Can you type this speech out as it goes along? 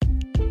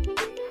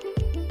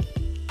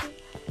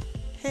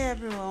Hey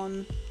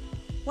everyone,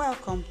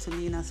 welcome to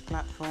Lina's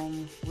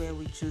platform where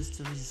we choose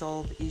to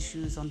resolve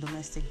issues on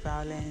domestic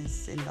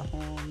violence in the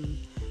home,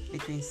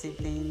 between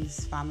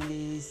siblings,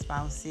 families,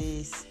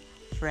 spouses,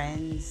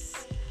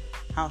 friends,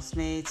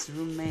 housemates,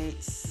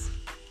 roommates.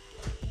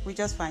 We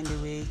just find a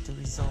way to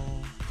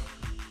resolve.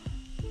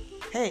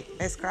 Hey,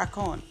 let's crack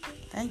on.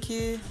 Thank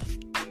you.